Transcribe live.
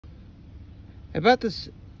I bought this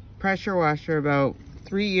pressure washer about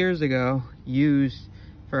 3 years ago, used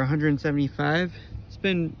for 175. It's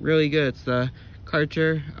been really good. It's the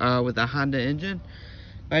Karcher with a Honda engine.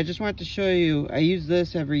 But I just wanted to show you, I use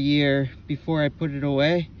this every year before I put it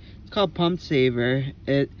away. It's called Pump Saver.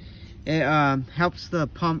 It helps the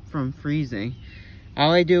pump from freezing.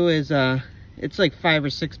 All I do is, it's like $5 or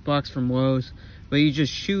 $6 from Lowe's, but you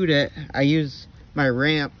just shoot it. I use my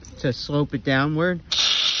ramp to slope it downward.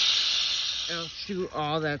 It'll shoot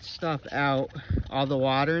all that stuff out, all the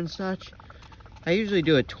water and such. I usually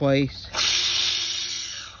do it twice,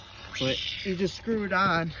 but you just screw it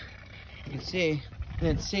on. You can see,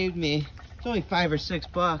 and it saved me. It's only $5 or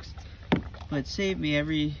 $6, but it saved me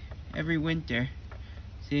every winter.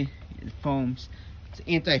 See, it foams. It's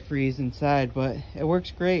antifreeze inside, but it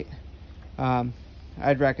works great.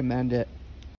 I'd recommend it.